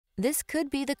This could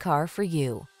be the car for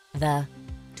you. The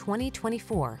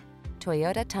 2024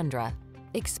 Toyota Tundra.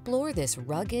 Explore this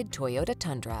rugged Toyota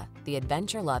Tundra, the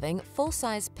adventure-loving,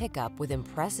 full-size pickup with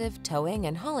impressive towing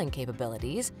and hauling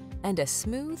capabilities and a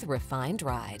smooth, refined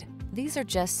ride. These are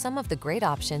just some of the great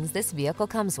options this vehicle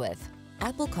comes with: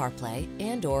 Apple CarPlay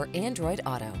and/or Android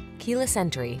Auto, keyless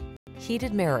entry,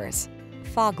 heated mirrors,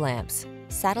 fog lamps,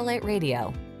 satellite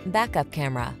radio, backup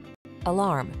camera,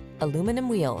 alarm, aluminum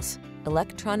wheels,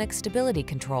 electronic stability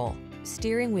control,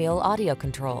 steering wheel audio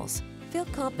controls. Feel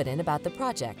confident about the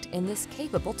project in this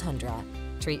capable Tundra.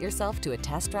 Treat yourself to a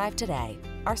test drive today.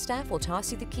 Our staff will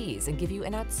toss you the keys and give you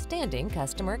an outstanding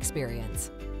customer experience.